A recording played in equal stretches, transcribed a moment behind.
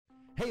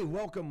Hey,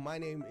 welcome. My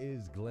name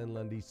is Glenn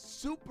Lundy.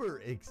 Super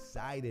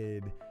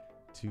excited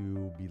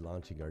to be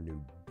launching our new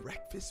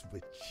Breakfast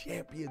with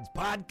Champions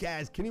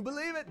podcast. Can you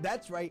believe it?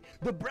 That's right.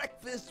 The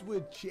Breakfast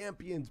with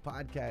Champions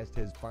podcast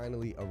has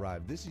finally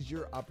arrived. This is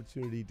your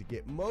opportunity to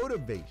get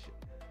motivation,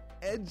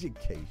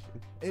 education,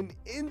 and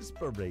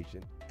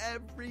inspiration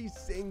every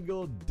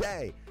single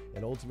day.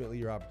 And ultimately,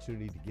 your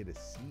opportunity to get a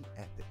seat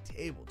at the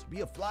table, to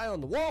be a fly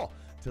on the wall,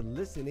 to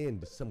listen in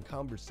to some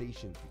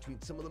conversations between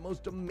some of the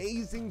most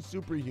amazing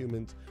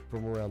superhumans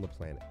from around the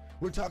planet.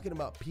 We're talking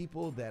about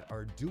people that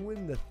are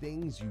doing the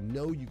things you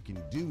know you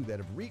can do, that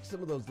have reached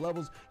some of those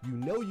levels you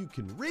know you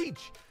can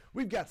reach.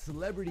 We've got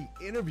celebrity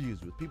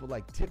interviews with people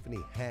like Tiffany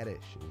Haddish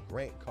and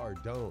Grant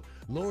Cardone,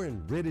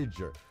 Lauren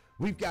Rittiger.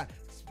 We've got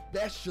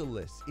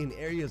specialists in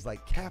areas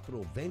like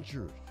capital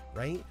ventures,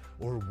 right?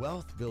 Or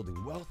wealth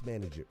building, wealth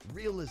management,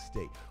 real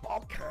estate,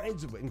 all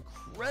kinds of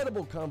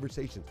incredible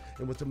conversations.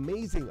 And what's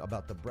amazing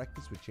about the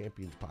Breakfast with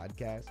Champions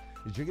podcast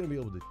is you're going to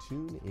be able to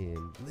tune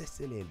in,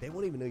 listen in. They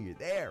won't even know you're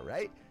there,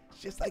 right? It's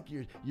just like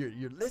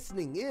you're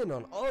listening in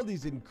on all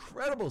these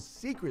incredible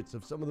secrets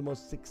of some of the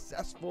most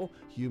successful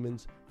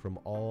humans from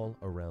all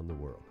around the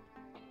world.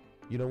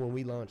 You know, when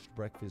we launched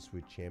Breakfast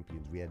with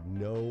Champions, we had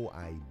no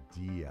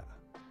idea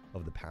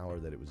of the power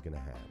that it was going to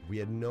have. We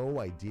had no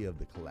idea of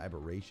the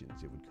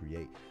collaborations it would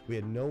create. We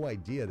had no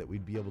idea that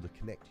we'd be able to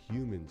connect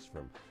humans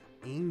from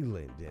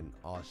England and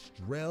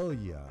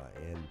Australia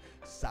and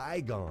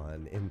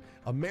Saigon and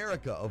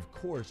America, of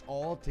course,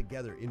 all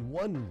together in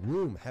one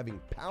room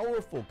having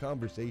powerful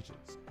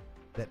conversations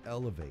that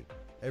elevate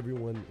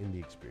everyone in the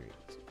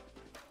experience.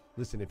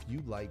 Listen, if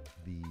you like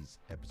these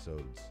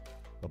episodes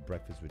of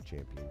Breakfast with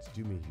Champions,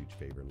 do me a huge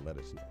favor and let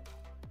us know.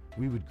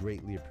 We would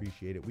greatly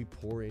appreciate it. We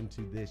pour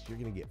into this. You're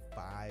going to get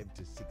 5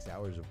 to 6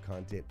 hours of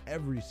content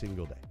every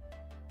single day,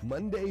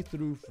 Monday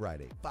through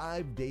Friday,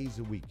 5 days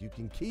a week. You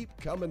can keep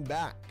coming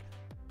back.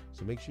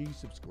 So make sure you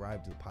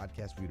subscribe to the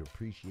podcast. We'd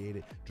appreciate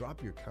it.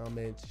 Drop your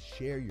comments,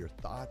 share your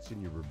thoughts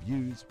and your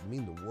reviews. It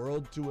mean the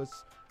world to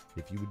us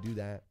if you would do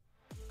that.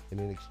 And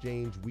in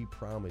exchange, we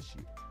promise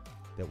you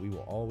that we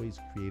will always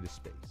create a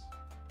space,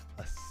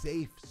 a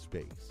safe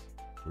space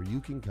where you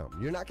can come.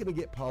 You're not going to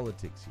get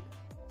politics here.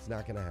 It's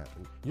not going to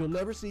happen. You'll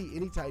never see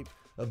any type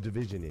of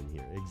division in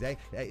here.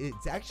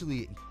 It's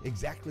actually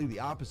exactly the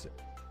opposite.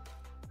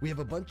 We have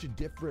a bunch of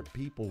different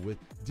people with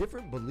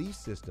different belief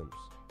systems,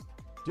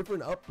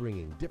 different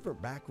upbringing, different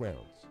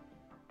backgrounds.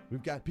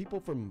 We've got people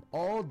from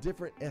all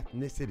different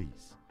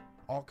ethnicities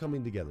all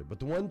coming together. But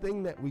the one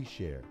thing that we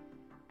share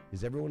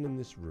is everyone in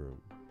this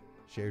room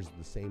shares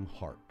the same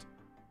heart.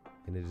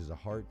 And it is a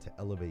heart to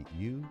elevate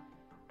you,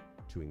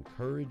 to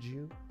encourage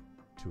you,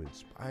 to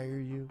inspire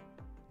you,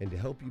 and to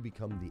help you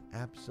become the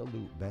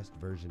absolute best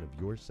version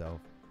of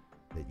yourself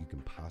that you can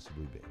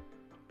possibly be.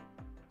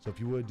 So if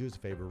you would, do us a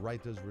favor,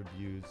 write those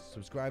reviews,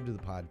 subscribe to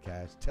the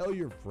podcast, tell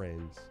your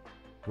friends.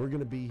 We're going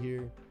to be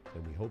here,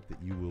 and we hope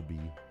that you will be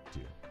too.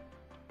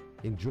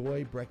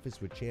 Enjoy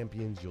Breakfast with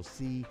Champions. You'll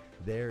see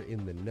there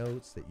in the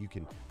notes that you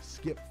can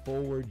skip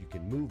forward, you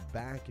can move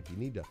back. If you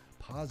need to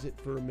pause it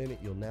for a minute,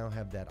 you'll now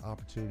have that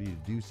opportunity to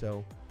do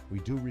so. We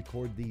do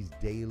record these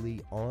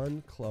daily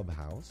on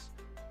Clubhouse.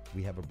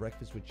 We have a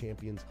Breakfast with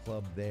Champions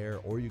club there,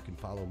 or you can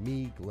follow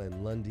me,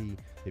 Glenn Lundy,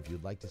 if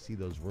you'd like to see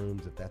those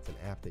rooms. If that's an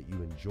app that you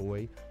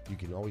enjoy, you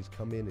can always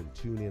come in and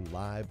tune in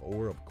live,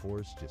 or of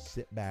course, just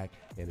sit back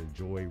and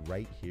enjoy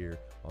right here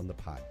on the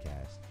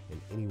podcast and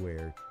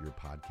anywhere your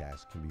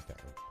podcast can be found.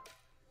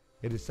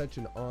 It is such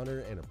an honor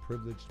and a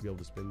privilege to be able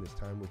to spend this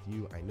time with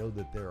you. I know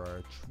that there are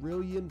a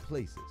trillion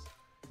places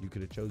you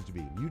could have chose to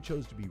be. You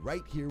chose to be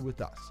right here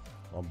with us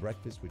on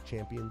Breakfast with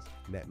Champions,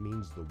 and that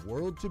means the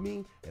world to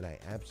me, and I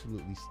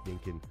absolutely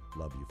stinking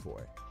love you for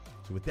it.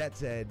 So with that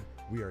said,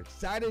 we are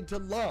excited to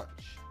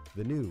launch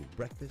the new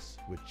Breakfast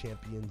with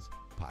Champions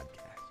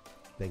podcast.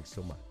 Thanks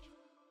so much.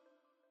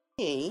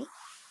 Me,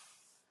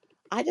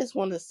 I just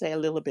want to say a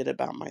little bit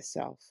about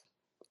myself.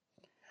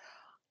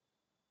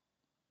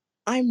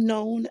 I'm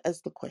known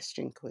as the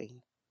Question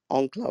Queen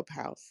on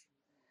Clubhouse.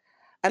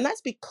 And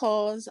that's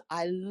because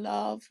I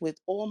love with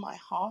all my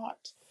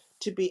heart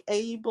to be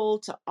able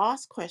to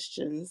ask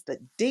questions that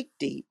dig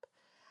deep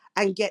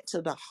and get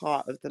to the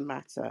heart of the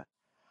matter.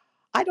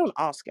 I don't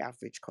ask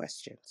average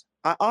questions.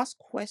 I ask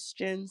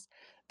questions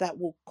that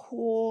will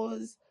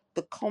cause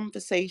the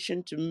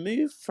conversation to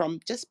move from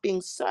just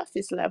being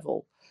surface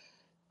level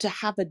to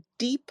have a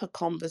deeper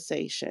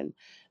conversation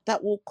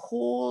that will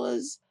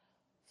cause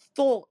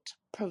thought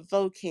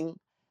provoking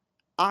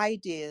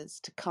ideas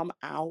to come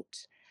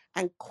out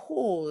and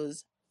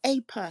cause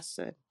a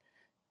person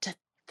to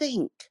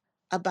think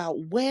about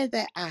where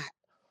they're at,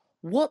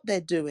 what they're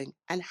doing,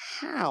 and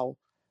how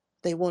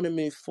they want to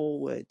move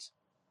forward.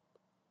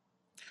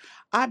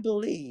 I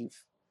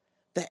believe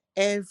that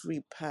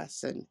every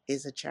person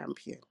is a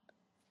champion.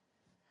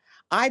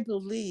 I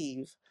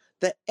believe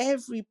that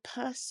every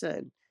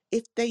person,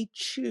 if they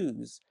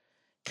choose,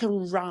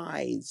 can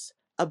rise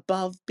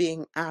above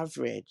being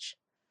average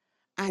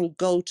and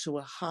go to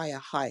a higher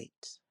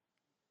height.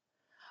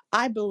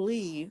 I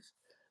believe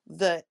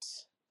that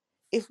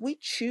if we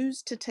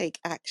choose to take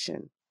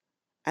action,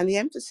 and the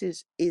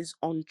emphasis is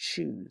on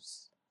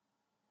choose,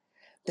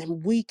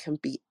 then we can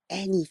be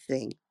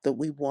anything that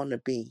we want to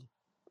be.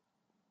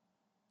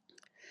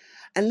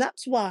 And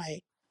that's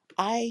why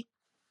I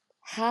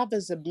have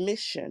as a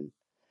mission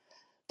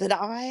that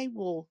I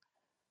will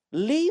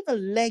leave a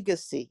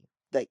legacy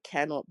that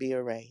cannot be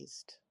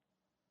erased.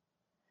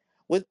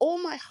 With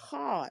all my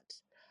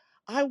heart,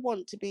 I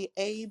want to be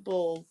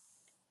able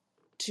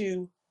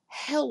to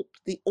help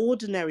the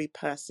ordinary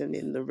person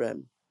in the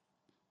room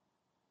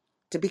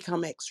to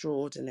become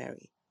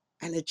extraordinary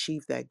and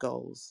achieve their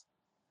goals.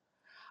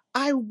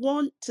 I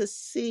want to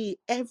see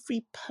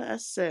every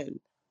person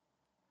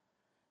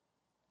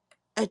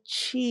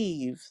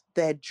achieve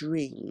their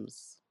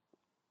dreams.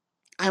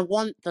 I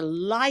want the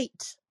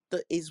light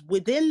that is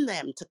within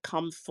them to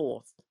come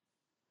forth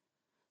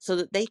so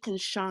that they can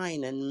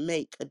shine and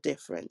make a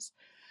difference.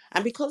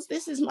 And because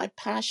this is my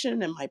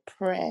passion and my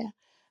prayer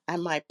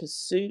and my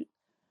pursuit,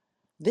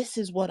 this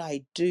is what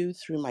I do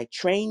through my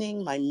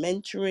training, my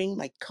mentoring,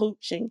 my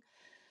coaching,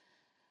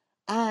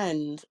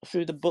 and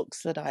through the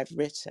books that I've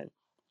written.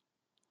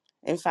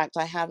 In fact,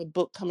 I have a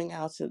book coming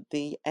out at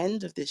the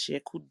end of this year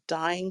called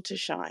Dying to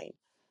Shine,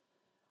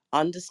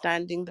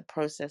 Understanding the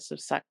Process of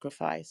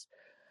Sacrifice,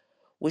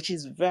 which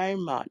is very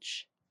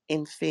much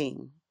in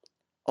theme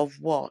of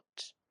what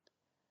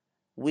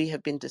we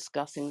have been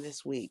discussing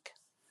this week,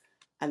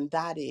 and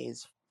that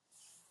is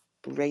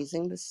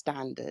raising the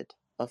standard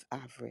of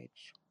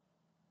average.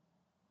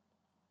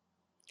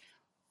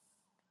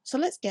 So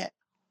let's get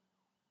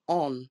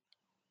on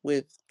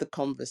with the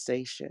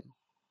conversation.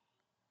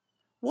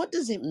 What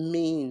does it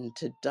mean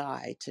to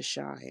die to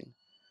shine?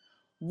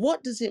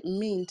 What does it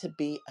mean to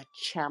be a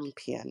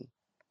champion?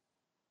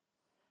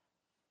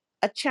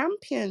 A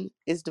champion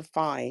is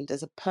defined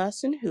as a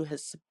person who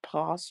has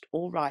surpassed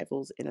all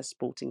rivals in a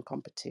sporting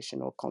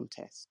competition or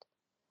contest,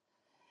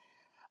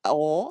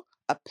 or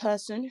a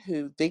person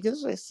who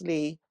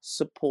vigorously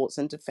supports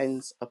and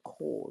defends a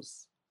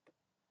cause.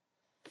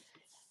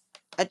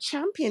 A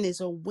champion is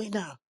a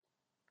winner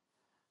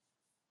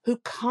who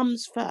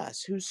comes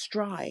first, who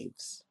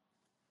strives.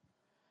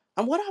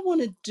 And what I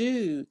want to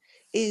do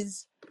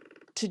is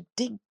to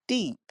dig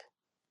deep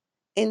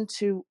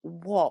into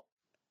what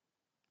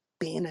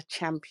being a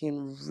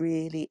champion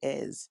really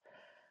is,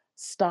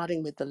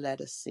 starting with the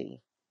letter C.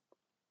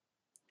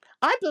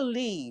 I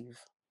believe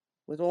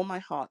with all my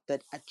heart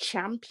that a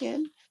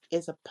champion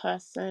is a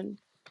person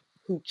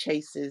who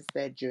chases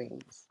their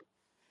dreams.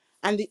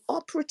 And the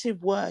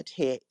operative word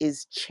here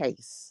is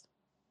chase.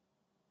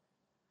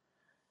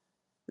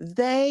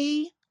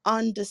 They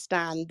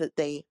understand that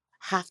they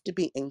have to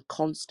be in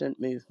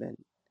constant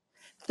movement.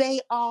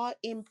 They are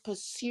in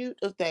pursuit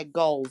of their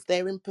goals.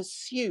 They're in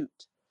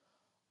pursuit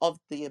of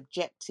the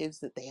objectives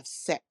that they have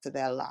set for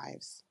their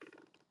lives.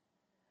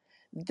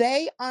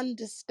 They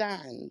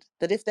understand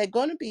that if they're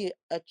going to be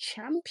a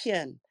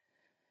champion,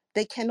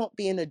 they cannot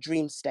be in a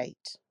dream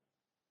state.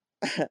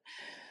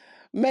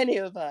 Many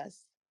of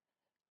us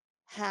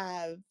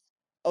have,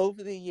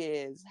 over the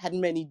years, had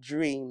many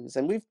dreams,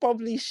 and we've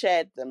probably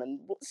shared them. And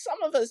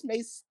some of us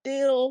may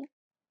still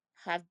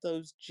have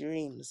those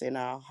dreams in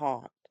our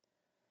heart.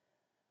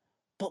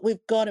 But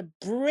we've got to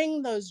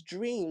bring those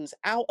dreams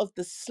out of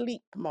the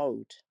sleep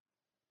mode.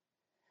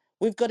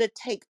 We've got to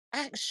take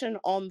action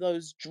on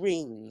those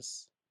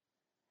dreams.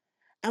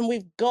 And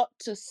we've got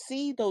to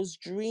see those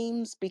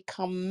dreams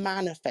become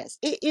manifest.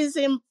 It is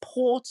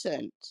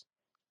important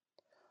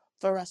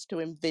for us to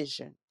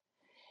envision.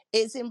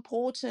 It's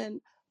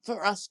important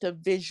for us to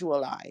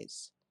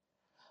visualize.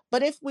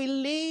 But if we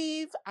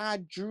leave our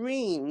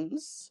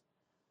dreams,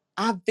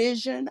 our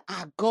vision,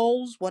 our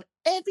goals,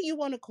 whatever you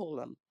want to call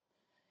them,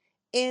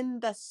 in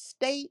the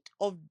state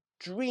of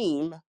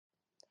dream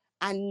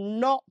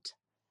and not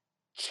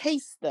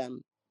chase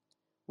them,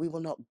 we will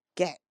not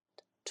get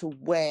to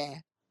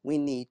where we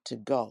need to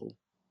go.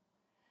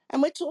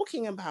 And we're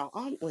talking about,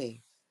 aren't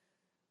we?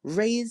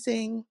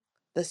 Raising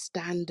the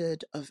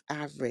standard of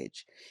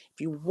average. If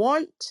you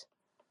want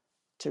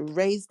to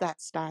raise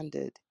that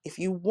standard, if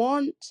you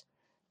want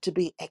to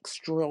be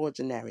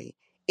extraordinary,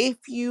 if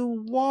you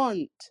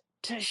want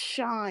to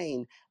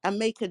shine and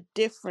make a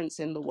difference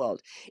in the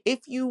world, if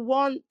you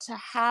want to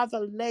have a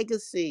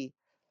legacy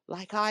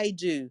like I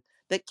do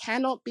that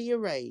cannot be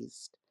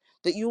erased,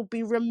 that you'll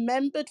be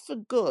remembered for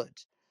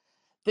good,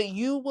 that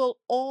you will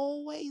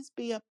always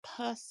be a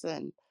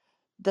person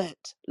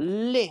that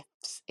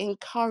lifts,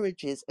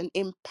 encourages, and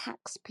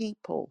impacts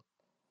people,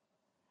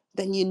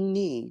 then you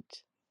need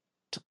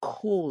to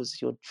cause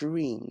your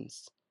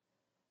dreams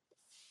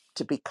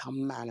to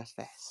become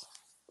manifest.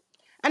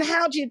 And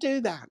how do you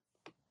do that?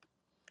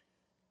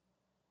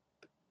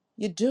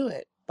 You do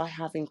it by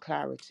having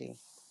clarity.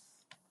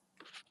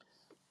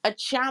 A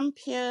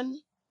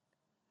champion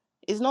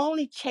is not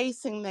only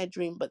chasing their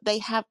dream, but they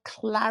have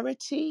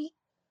clarity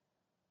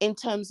in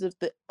terms of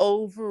the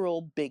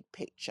overall big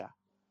picture.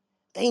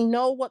 They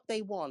know what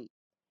they want.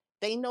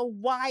 They know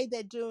why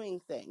they're doing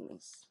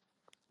things.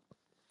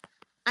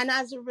 And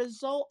as a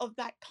result of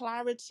that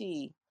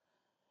clarity,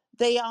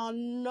 They are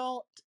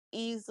not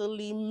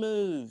easily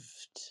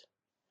moved.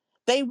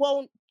 They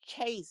won't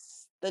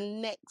chase the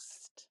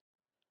next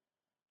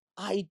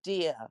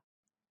idea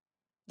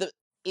that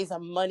is a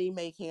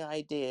money-making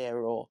idea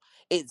or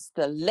it's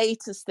the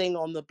latest thing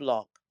on the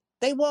block.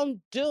 They won't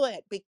do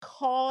it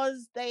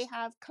because they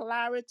have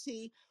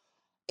clarity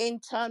in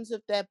terms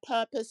of their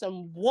purpose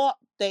and what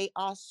they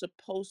are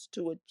supposed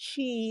to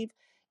achieve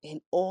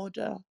in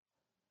order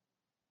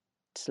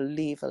to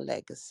leave a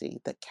legacy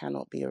that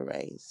cannot be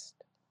erased.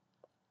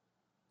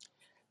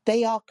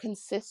 They are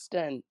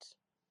consistent.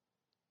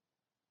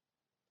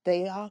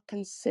 They are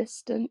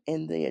consistent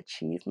in the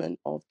achievement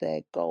of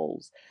their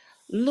goals.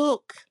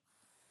 Look,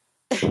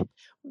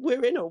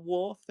 we're in a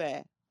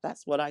warfare.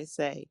 That's what I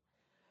say.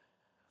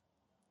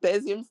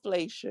 There's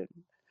inflation.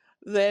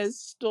 There's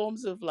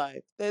storms of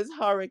life. There's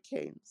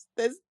hurricanes.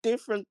 There's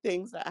different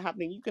things that are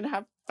happening. You can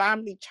have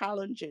family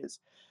challenges.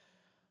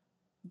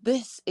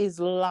 This is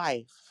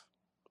life.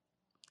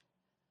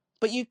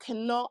 But you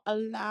cannot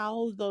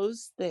allow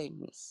those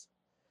things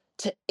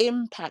to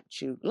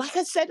impact you. Like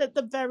I said at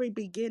the very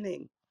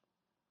beginning,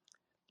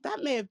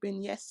 that may have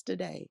been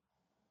yesterday.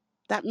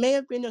 That may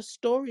have been a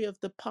story of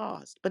the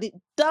past, but it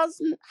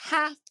doesn't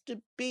have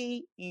to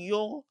be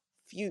your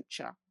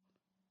future.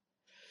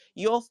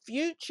 Your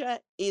future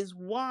is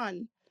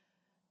one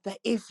that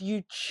if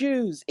you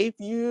choose, if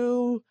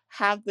you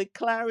have the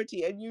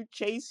clarity and you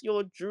chase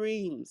your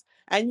dreams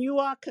and you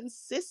are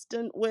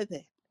consistent with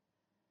it,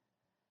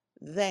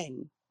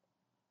 then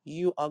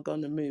you are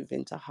going to move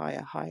into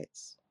higher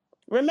heights.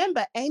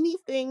 Remember,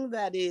 anything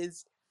that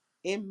is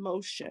in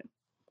motion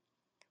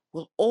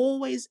will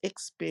always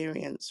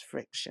experience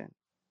friction,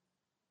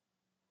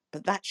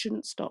 but that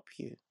shouldn't stop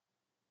you.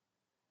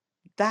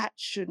 That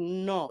should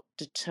not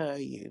deter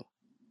you.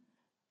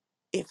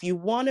 If you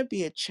want to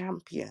be a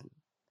champion,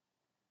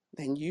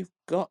 then you've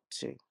got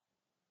to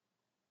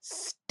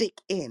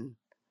stick in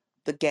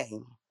the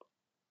game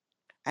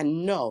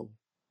and know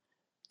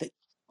that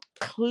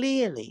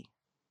clearly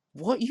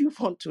what you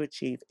want to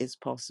achieve is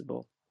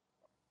possible.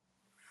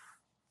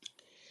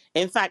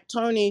 In fact,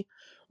 Tony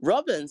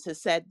Robbins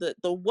has said that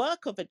the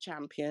work of a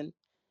champion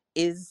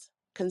is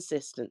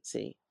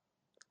consistency.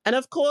 And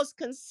of course,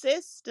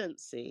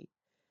 consistency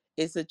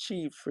is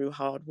achieved through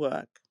hard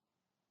work.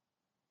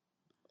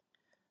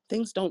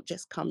 Things don't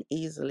just come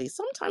easily.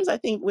 Sometimes I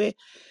think we're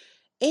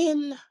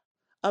in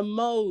a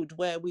mode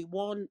where we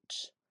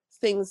want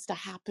things to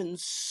happen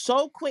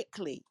so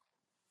quickly.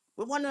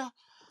 We want to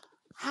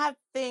have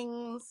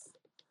things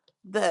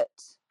that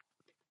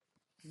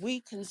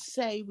we can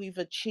say we've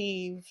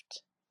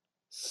achieved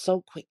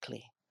so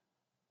quickly.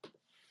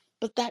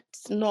 But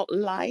that's not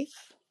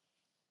life.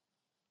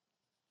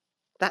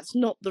 That's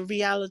not the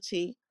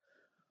reality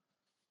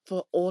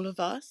for all of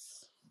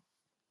us.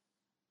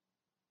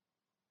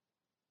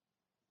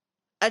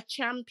 A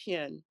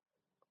champion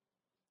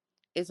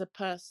is a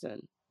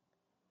person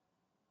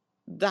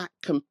that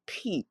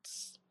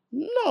competes.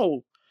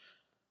 No,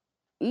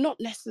 not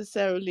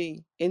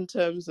necessarily in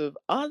terms of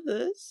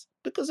others,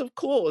 because of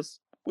course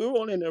we're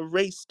all in a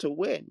race to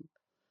win.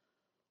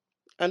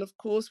 And of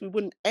course we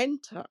wouldn't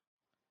enter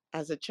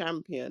as a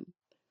champion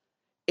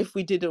if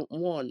we didn't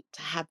want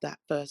to have that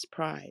first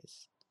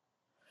prize.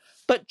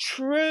 But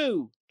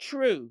true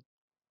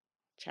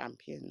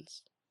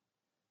champions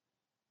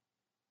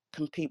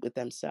compete with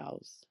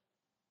themselves.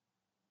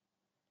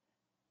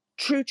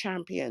 True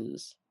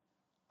champions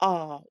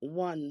are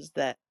ones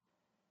that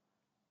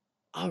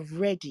are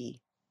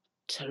ready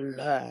to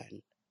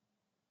learn.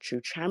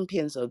 True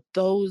champions are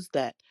those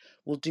that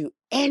will do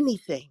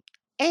anything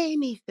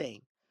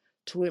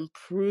to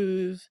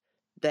improve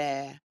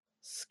their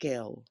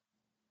skill.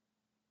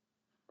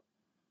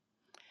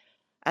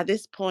 At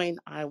this point,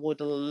 I would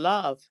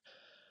love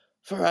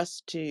for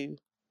us to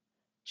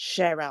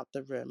share out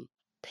the room,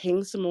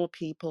 ping some more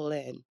people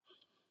in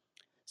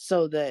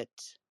so that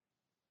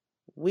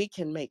we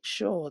can make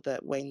sure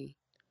that when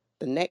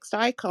the next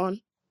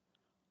icon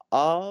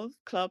of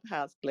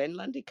Clubhouse, Glenn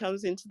Lundy,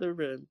 comes into the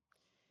room,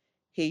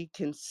 he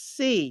can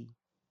see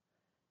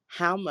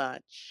how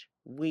much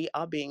we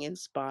are being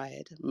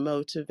inspired,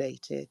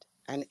 motivated,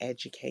 and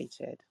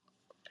educated.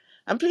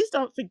 And please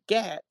don't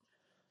forget,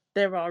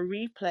 there are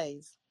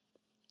replays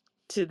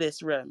to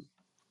this room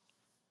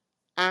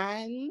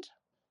and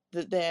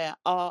that there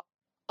are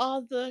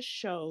other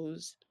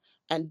shows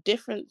and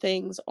different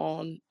things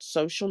on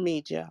social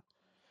media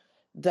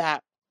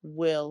that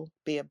will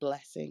be a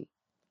blessing.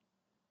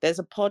 There's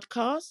a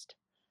podcast.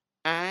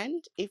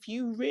 And if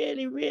you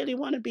really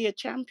want to be a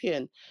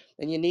champion,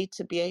 then you need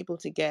to be able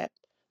to get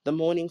the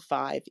Morning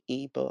 5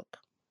 ebook.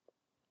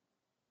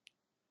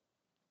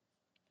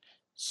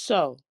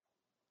 So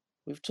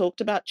we've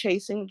talked about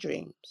chasing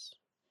dreams.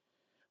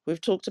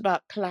 We've talked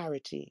about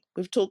clarity.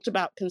 We've talked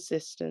about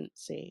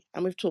consistency.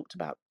 And we've talked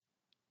about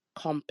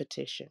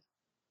competition.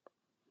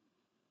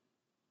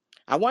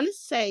 I want to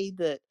say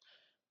that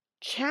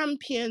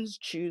champions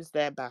choose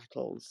their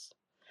battles.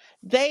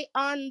 They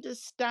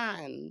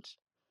understand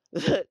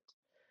that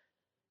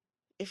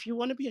if you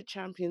want to be a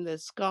champion,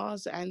 there's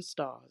scars and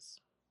stars.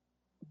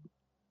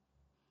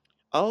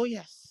 Oh,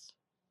 yes.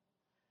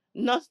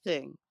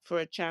 Nothing for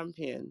a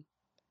champion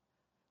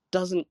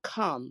doesn't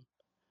come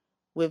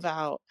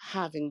without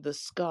having the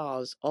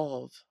scars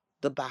of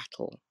the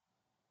battle.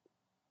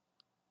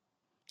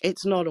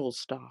 It's not all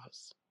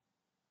stars.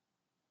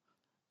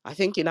 I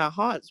think in our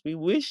hearts we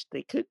wish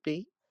they could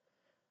be.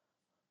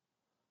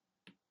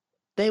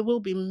 There will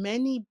be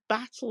many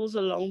battles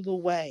along the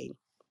way,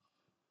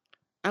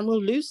 and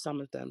we'll lose some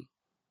of them.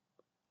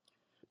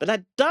 But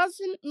that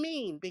doesn't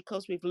mean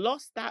because we've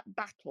lost that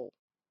battle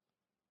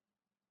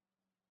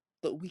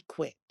that we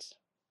quit.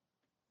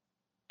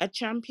 A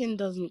champion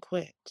doesn't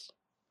quit.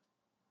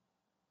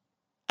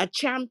 A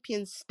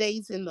champion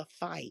stays in the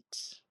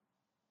fight.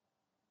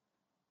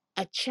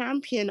 A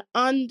champion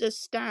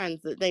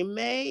understands that they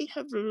may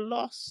have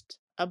lost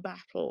a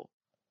battle,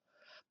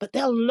 but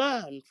they'll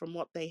learn from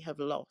what they have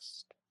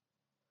lost.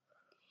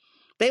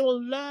 They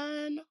will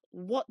learn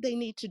what they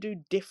need to do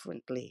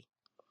differently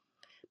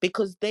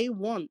because they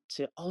want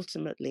to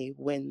ultimately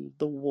win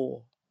the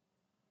war.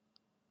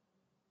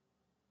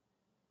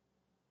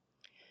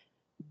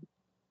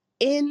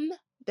 In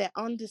their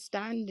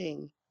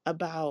understanding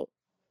about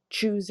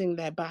choosing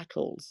their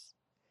battles,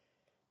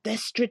 they're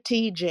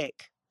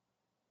strategic.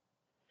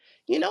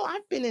 You know,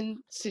 I've been in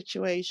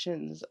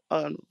situations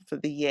for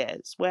the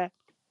years where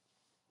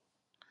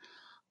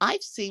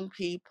I've seen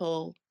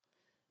people,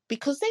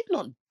 because they've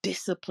not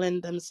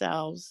disciplined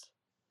themselves,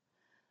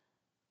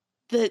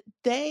 that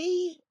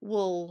they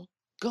will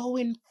go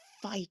in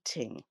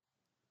fighting,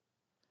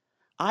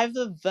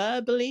 either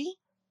verbally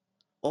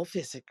or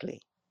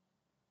physically.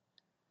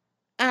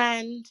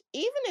 And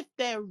even if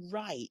they're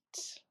right,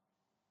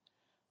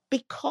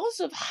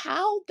 because of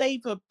how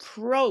they've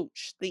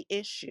approached the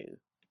issue,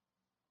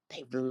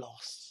 they've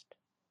lost.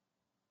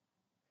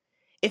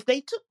 If they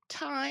took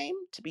time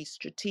to be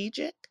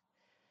strategic,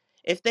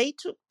 if they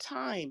took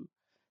time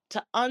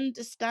to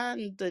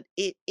understand that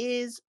it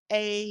is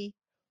a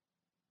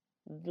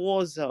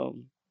war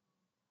zone,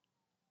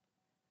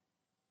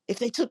 if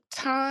they took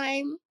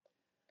time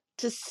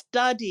to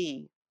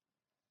study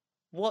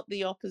what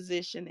the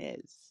opposition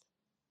is,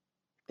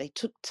 they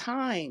took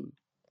time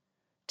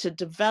to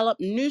develop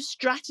new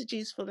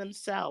strategies for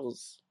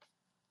themselves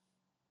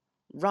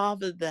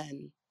rather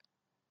than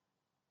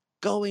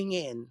going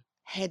in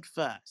head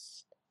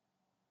first,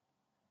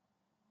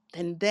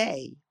 then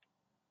they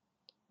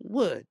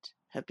would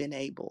have been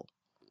able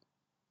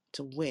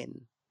to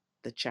win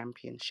the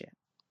championship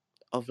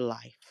of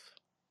life.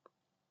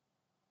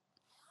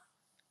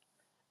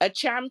 A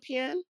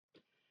champion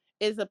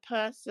is a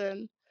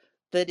person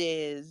that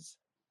is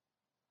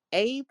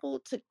able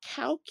to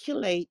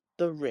calculate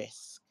the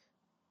risk.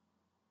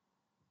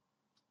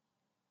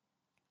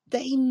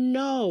 They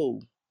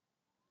know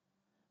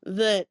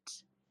that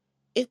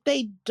if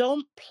they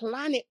don't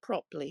plan it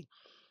properly,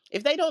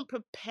 if they don't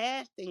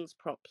prepare things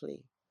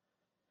properly,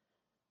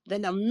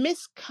 then a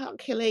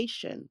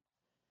miscalculation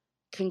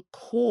can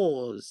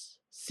cause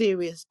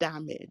serious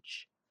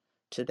damage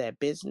to their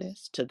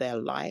business, to their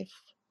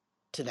life,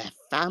 to their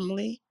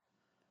family.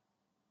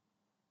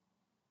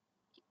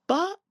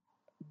 But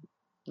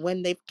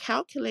when they've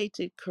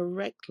calculated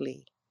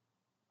correctly,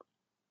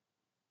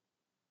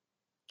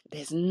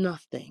 there's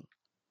nothing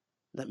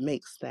that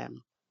makes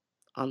them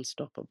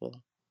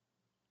unstoppable.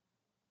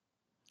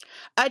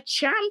 A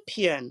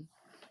champion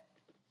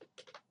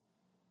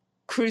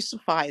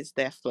crucifies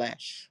their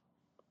flesh.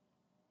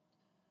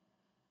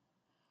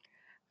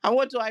 And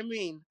what do I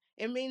mean?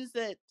 It means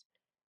that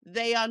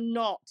they are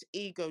not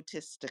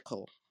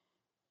egotistical.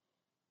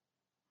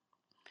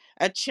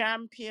 A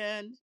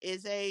champion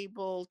is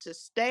able to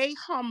stay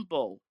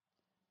humble,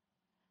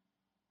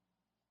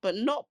 but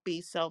not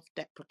be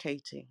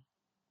self-deprecating.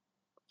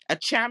 A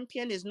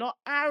champion is not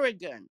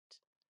arrogant,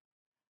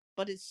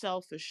 but is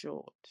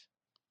self-assured.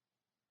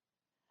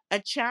 A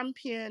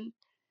champion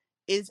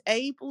is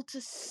able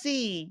to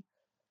see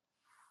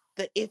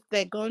that if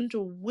they're going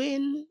to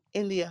win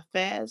in the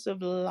affairs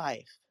of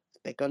life,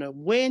 if they're going to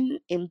win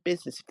in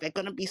business, if they're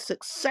going to be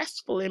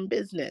successful in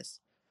business,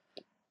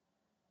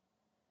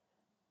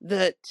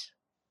 that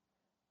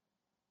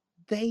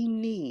they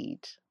need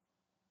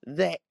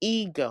their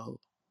ego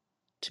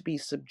to be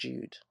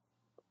subdued.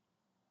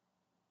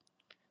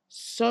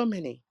 So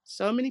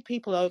many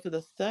people over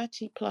the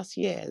 30 plus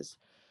years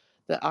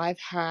that I've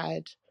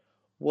had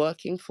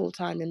working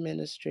full-time in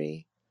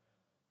ministry,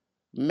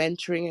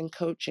 mentoring and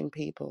coaching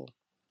people,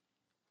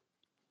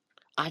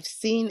 I've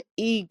seen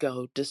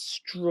ego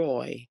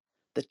destroy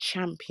the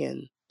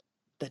champion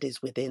that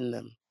is within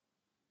them.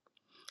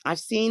 I've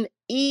seen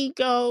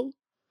ego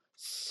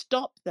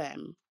stop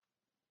them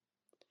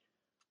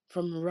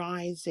from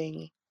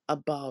rising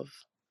above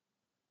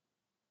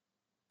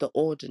the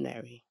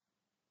ordinary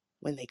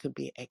when they could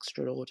be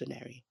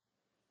extraordinary.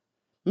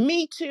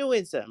 Me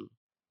tooism.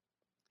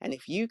 And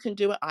if you can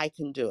do it, I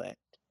can do it.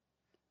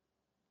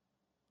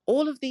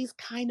 All of these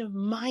kind of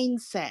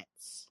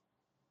mindsets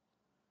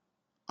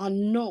are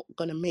not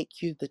going to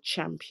make you the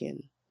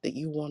champion that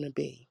you want to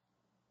be.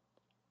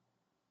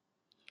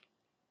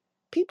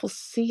 People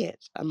see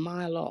it a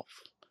mile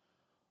off.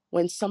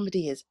 when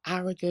somebody is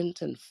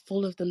arrogant and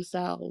full of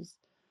themselves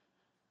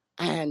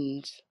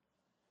and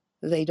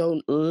they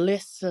don't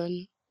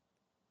listen.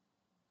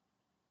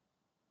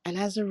 And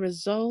as a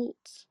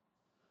result,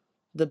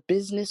 the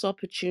business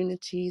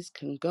opportunities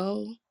can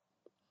go,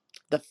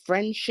 the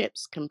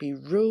friendships can be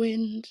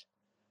ruined,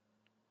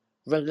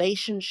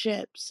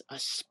 relationships are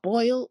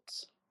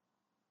spoilt.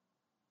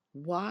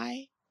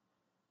 Why?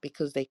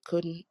 Because they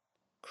couldn't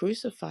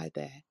crucify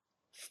their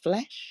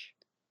flesh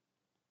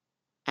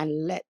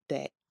and let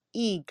their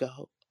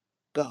ego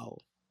go.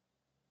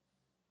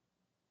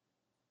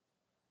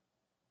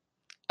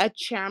 A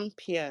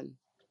champion.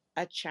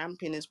 A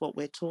champion is what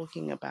we're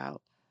talking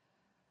about.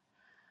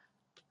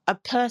 A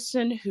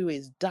person who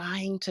is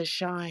dying to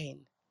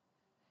shine.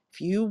 If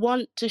you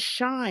want to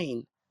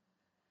shine,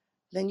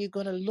 then you've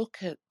got to look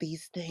at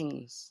these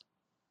things.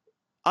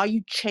 Are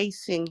you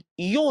chasing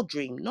your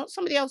dream, not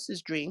somebody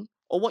else's dream,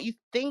 or what you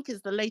think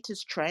is the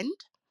latest trend?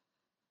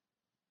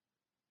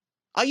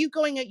 Are you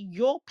going at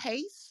your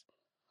pace,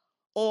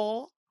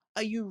 or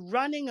are you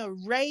running a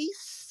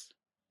race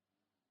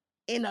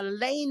in a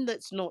lane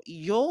that's not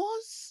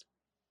yours?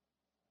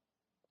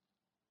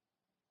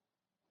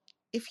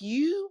 If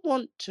you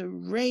want to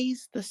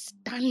raise the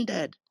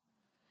standard,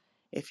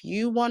 if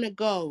you want to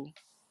go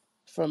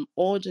from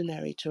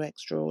ordinary to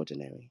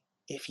extraordinary,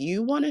 if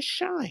you want to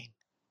shine,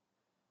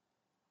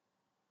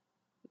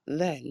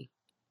 then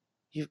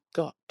you've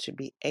got to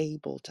be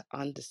able to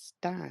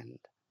understand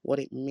what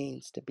it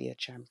means to be a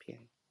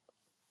champion.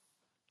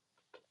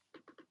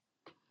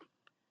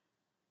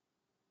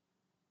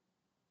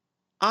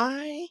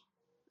 I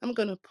am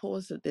going to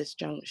pause at this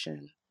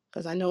junction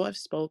because I know I've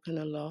spoken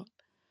a lot,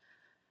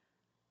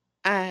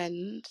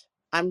 and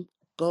I'm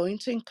going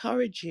to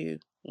encourage you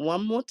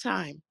one more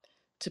time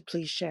to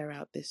please share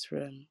out this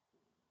room.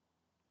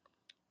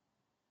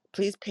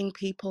 Please ping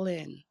people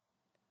in,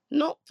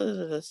 not for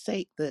the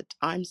sake that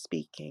I'm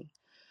speaking,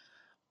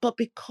 but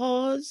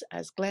because,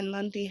 as Glenn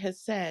Lundy has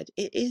said,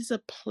 it is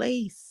a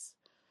place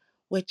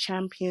where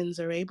champions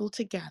are able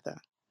to gather,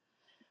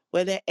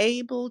 where they're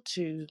able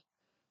to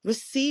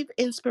receive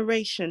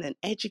inspiration and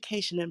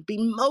education and be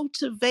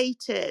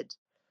motivated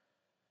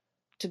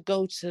to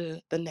go to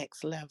the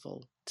next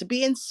level, to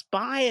be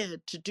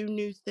inspired to do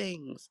new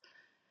things,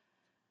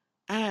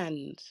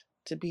 and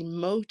to be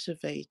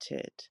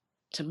motivated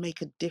to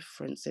make a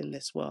difference in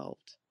this world.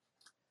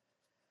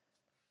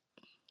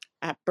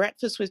 At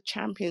Breakfast with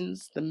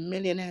Champions, the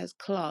Millionaires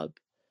Club,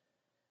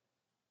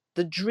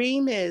 the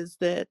dream is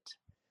that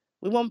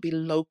we won't be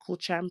local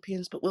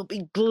champions, but we'll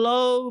be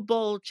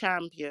global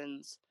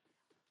champions,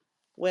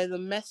 where the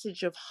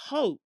message of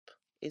hope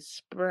is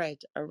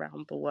spread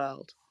around the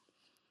world.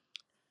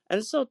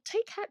 And so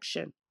take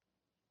action.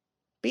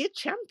 Be a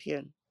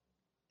champion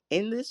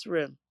in this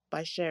room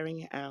by sharing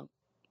it out.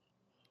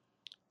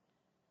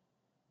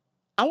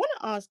 I want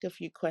to ask a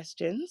few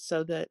questions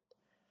so that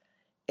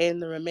in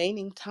the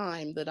remaining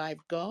time that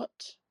I've got,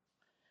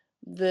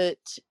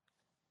 that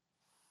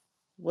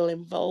will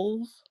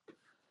involve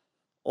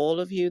all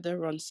of you that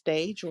are on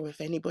stage, or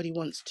if anybody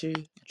wants to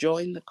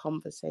join the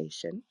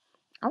conversation,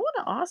 I want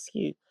to ask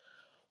you,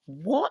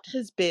 what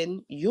has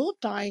been your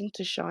dying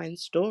to shine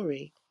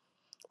story,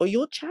 or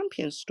your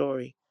champion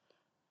story?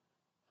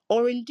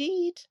 Or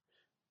indeed,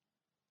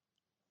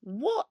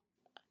 what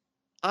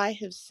I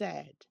have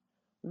said,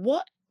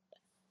 what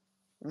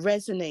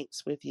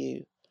resonates with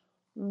you?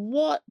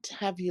 What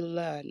have you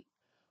learned?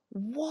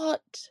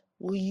 What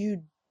will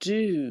you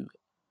do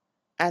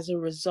as a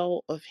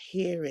result of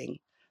hearing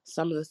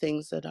some of the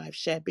things that I've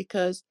shared?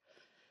 Because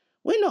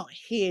we're not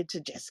here to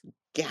just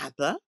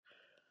gather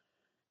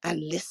and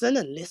listen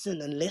and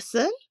listen and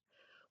listen.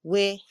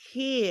 We're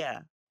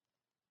here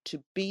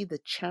to be the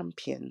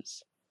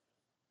champions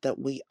that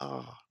we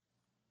are.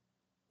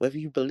 Whether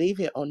you believe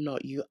it or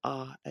not, you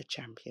are a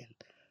champion.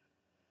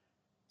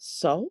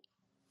 So,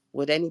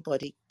 would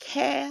anybody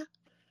care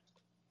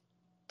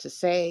to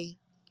say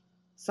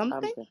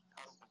something?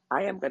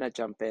 I am going to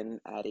jump in,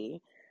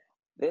 Addie.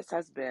 This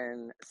has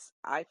been,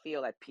 I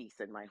feel at peace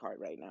in my heart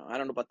right now. I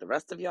don't know about the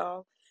rest of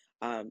y'all,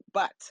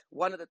 but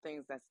one of the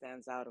things that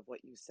stands out of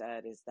what you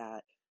said is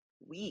that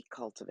we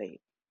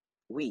cultivate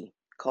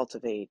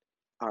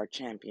our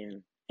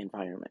champion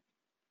environment.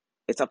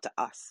 It's up to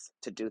us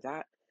to do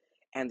that.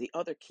 And the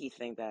other key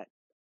thing that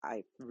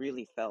I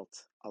really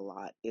felt a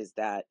lot is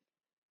that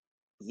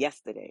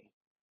yesterday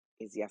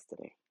is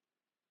yesterday.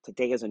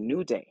 Today is a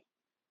new day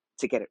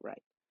to get it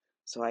right.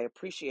 So I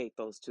appreciate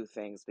those two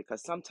things,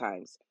 because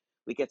sometimes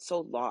we get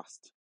so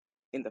lost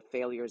in the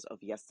failures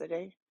of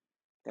yesterday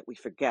that we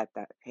forget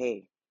that,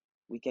 hey,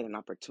 we get an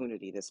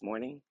opportunity this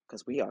morning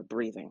because we are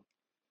breathing.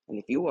 And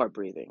if you are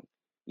breathing,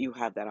 you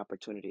have that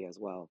opportunity as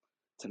well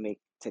to make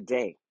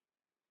today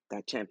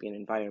that champion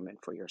environment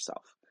for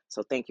yourself.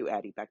 So thank you,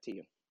 Addie. Back to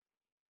you.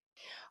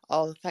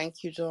 Oh,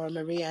 thank you, Dora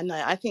Maria. And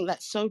I think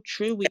that's so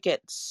true. We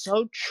get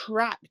so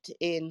trapped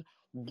in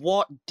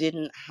what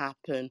didn't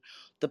happen,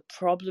 the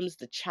problems,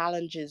 the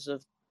challenges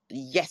of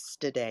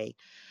yesterday.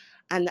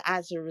 And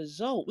as a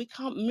result, we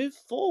can't move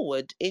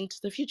forward into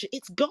the future.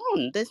 It's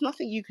gone. There's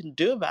nothing you can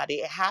do about it.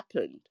 It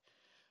happened.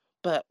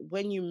 But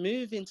when you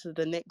move into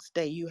the next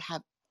day, you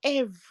have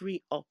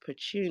every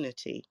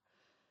opportunity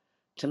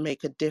to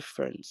make a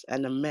difference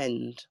and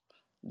amend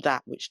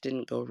that which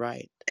didn't go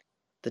right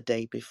the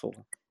day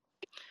before.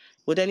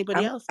 Would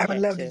anybody else I would care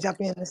love to to? jump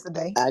in, Mr.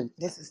 Day. I,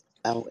 This is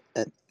I,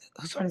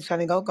 who's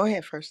trying to go. Go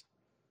ahead first.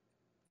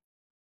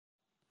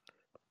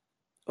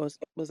 Was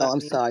Oh, that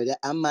I'm me? sorry.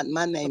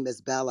 My name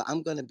is Bella.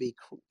 I'm going to be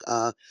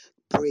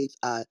brief.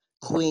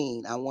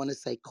 Queen. I want to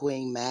say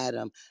Queen,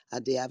 Madam.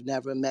 I've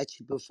never met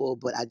you before,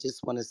 but I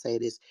just want to say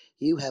this.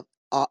 You have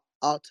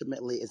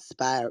ultimately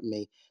inspired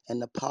me,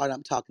 and the part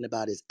I'm talking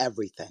about is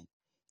everything.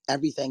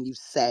 Everything you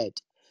said,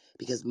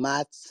 because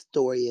my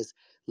story is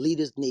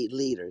leaders need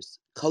leaders,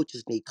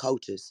 coaches need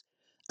coaches.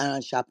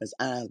 Iron sharpens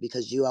iron,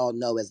 because you all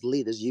know as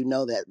leaders, you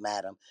know that,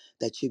 Madam,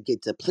 that you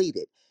get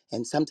depleted,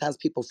 and sometimes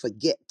people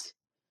forget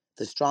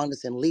the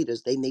strongest in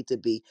leaders, they need to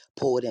be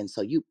poured in.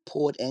 So you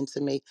poured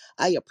into me.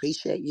 I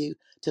appreciate you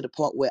to the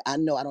point where I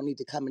know I don't need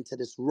to come into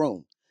this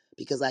room,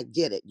 because I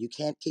get it. You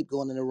can't keep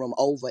going in the room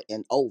over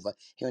and over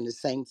hearing the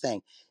same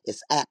thing.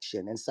 It's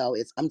action. And so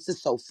I'm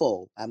just so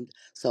full.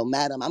 So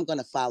Madam, I'm going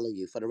to follow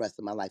you for the rest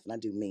of my life. And I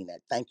do mean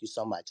that. Thank you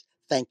so much.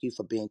 Thank you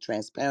for being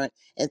transparent,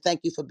 and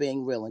thank you for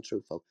being real and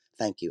truthful.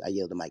 Thank you. I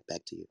yield the mic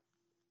back to you.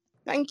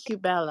 Thank you,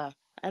 Bella.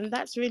 And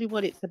that's really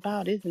what it's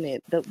about, isn't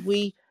it? That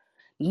we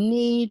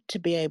need to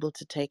be able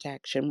to take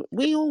action.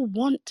 We all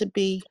want to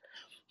be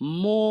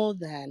more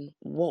than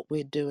what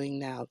we're doing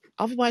now.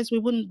 Otherwise, we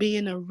wouldn't be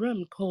in a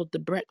room called the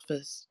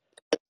Breakfast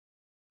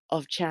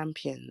of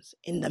Champions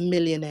in the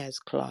Millionaires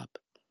Club.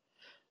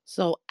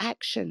 So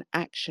action,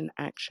 action,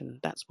 action.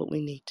 That's what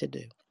we need to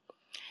do.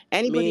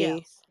 Anybody Me,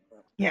 else?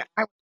 Yeah,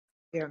 I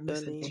yeah,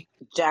 Mr. Charlene. Day.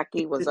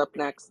 Jackie was up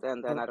next,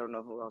 and then Oh, I don't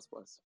know who else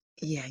was.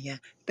 Yeah.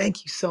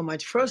 Thank you so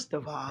much. First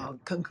of all,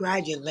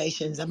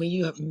 congratulations. I mean,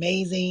 you're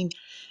amazing.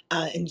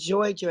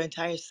 Enjoyed your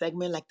entire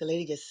segment, like the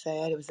lady just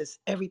said. It was just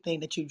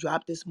everything that you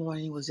dropped this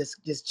morning was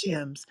just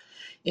gems,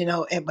 you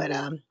know.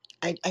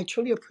 I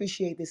truly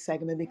appreciate this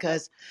segment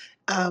because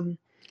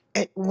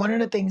one of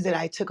the things that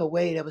I took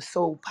away that was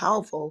so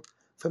powerful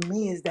for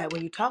me is that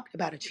when you talked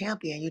about a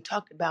champion, you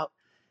talked about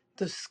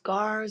the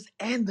scars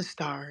and the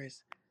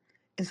stars.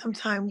 And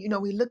sometimes,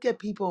 we look at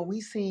people and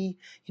we see,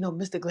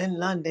 Mr. Glenn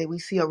Lundy, we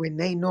see a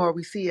Renee Noor,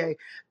 we see a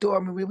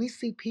Dora Marie, we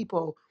see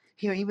people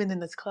here, even in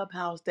this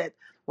clubhouse that,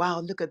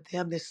 wow, look at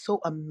them. They're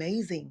so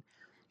amazing,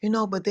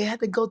 but they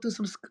had to go through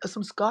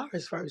some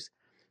scars first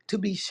to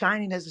be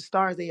shining as the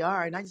stars they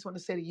are. And I just want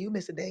to say to you,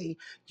 Mr. Day,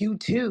 you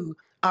too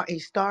are a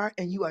star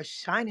and you are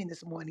shining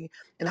this morning.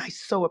 And I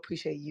so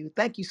appreciate you.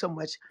 Thank you so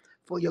much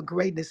for your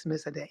greatness,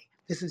 Mr. Day.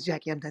 This is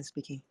Jackie. I'm done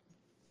speaking.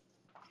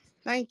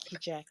 thank you,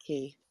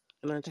 Jackie.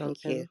 Can I jump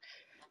Thank you. in?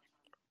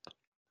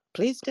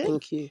 Please do.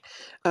 Thank you.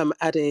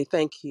 Ade,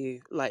 thank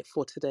you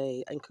for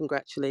today, and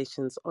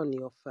congratulations on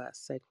your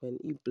first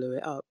segment. You blew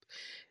it up.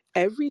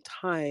 Every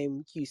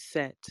time you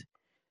said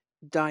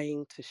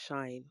dying to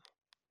shine,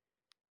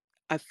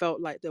 I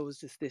felt like there was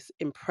just this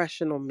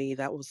impression on me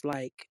that was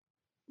like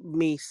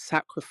me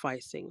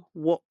sacrificing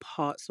what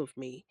parts of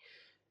me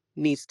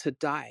needs to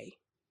die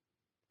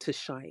to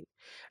shine.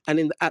 And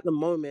at the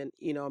moment,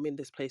 I'm in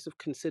this place of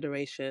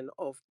consideration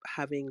of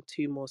having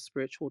two more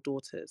spiritual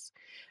daughters,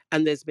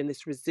 and there's been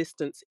this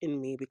resistance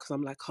in me because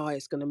I'm like,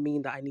 it's going to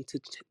mean that I need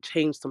to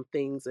change some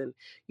things and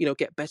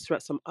get better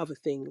at some other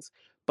things.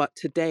 But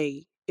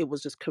today it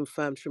was just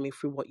confirmed for me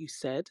through what you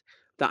said,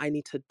 that I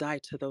need to die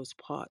to those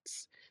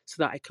parts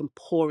so that I can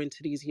pour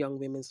into these young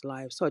women's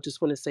lives. So I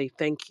just want to say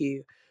thank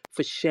you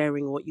for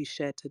sharing what you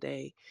shared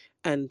today,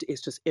 and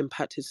it's just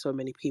impacted so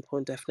many people,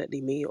 and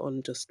definitely me,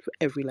 on just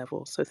every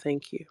level. So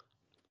thank you.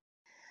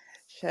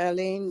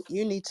 Charlene,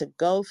 you need to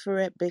go for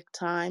it big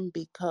time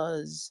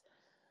because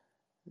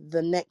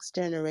the next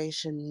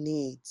generation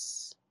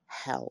needs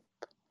help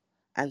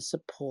and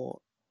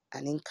support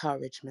and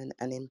encouragement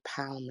and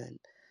empowerment,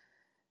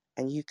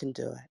 and you can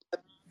do it.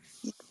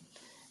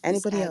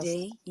 Miss Anybody else?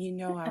 Ade,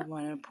 I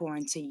want to pour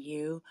into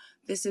you.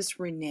 This is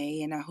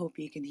Renee, and I hope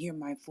you can hear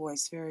my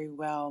voice very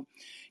well.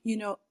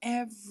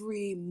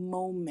 Every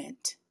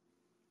moment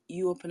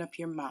you open up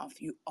your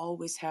mouth, you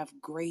always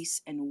have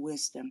grace and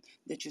wisdom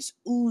that just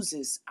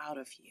oozes out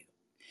of you.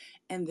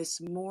 And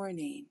this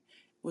morning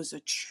was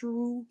a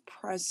true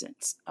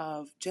presence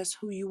of just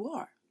who you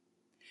are.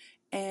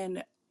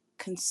 And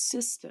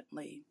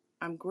consistently,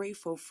 I'm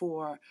grateful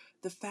for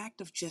the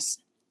fact of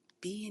just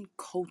being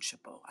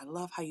coachable. I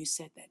love how you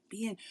said that.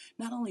 Being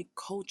not only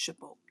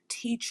coachable,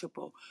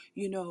 teachable.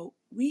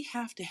 We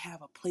have to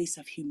have a place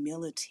of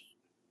humility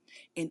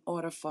in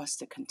order for us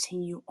to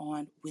continue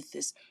on with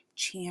this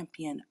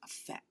champion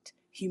effect.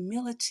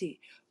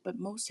 Humility, but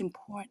most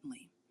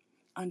importantly,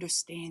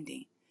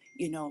 understanding,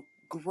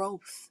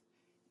 growth,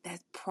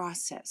 that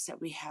process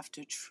that we have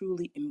to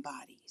truly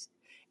embody,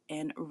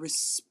 and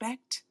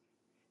respect,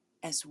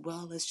 as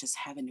well as just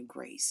having the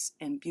grace.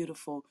 And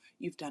beautiful,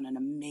 you've done an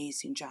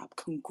amazing job.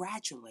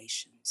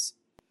 Congratulations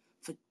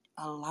for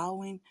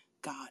allowing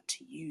God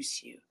to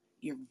use you.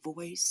 your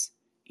voice,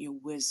 your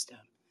wisdom,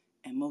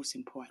 and most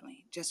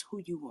importantly, just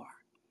who you are.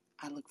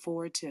 I look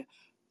forward to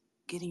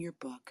getting your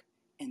book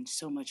and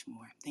so much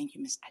more. Thank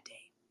you, Miss Ade,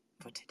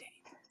 for today.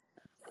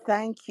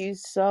 Thank you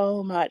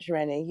so much,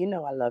 Renee. You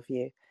know I love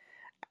you.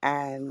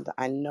 And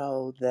I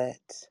know that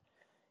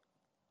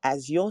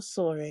as you're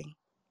soaring,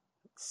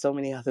 so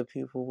many other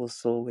people will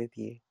soar with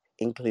you,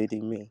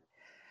 including me.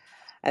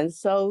 And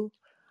so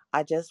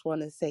I just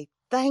want to say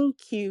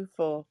thank you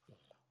for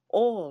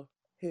all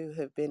who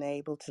have been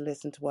able to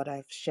listen to what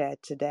I've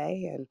shared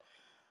today. And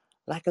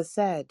like I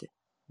said,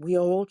 we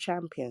are all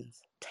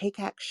champions. Take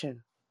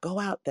action. Go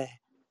out there.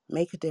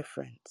 Make a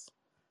difference.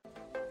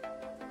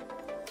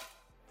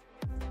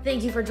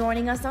 Thank you for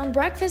joining us on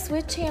Breakfast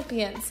with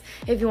Champions.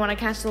 If you want to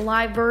catch the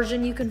live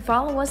version, you can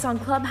follow us on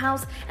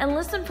Clubhouse and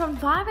listen from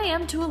 5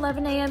 a.m. to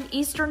 11 a.m.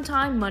 Eastern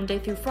Time, Monday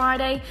through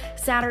Friday,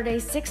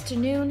 Saturdays 6 to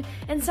noon,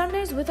 and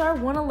Sundays with our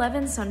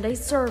 111 Sunday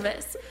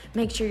service.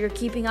 Make sure you're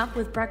keeping up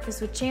with Breakfast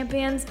with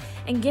Champions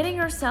and getting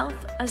yourself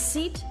a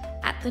seat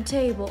at the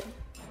table.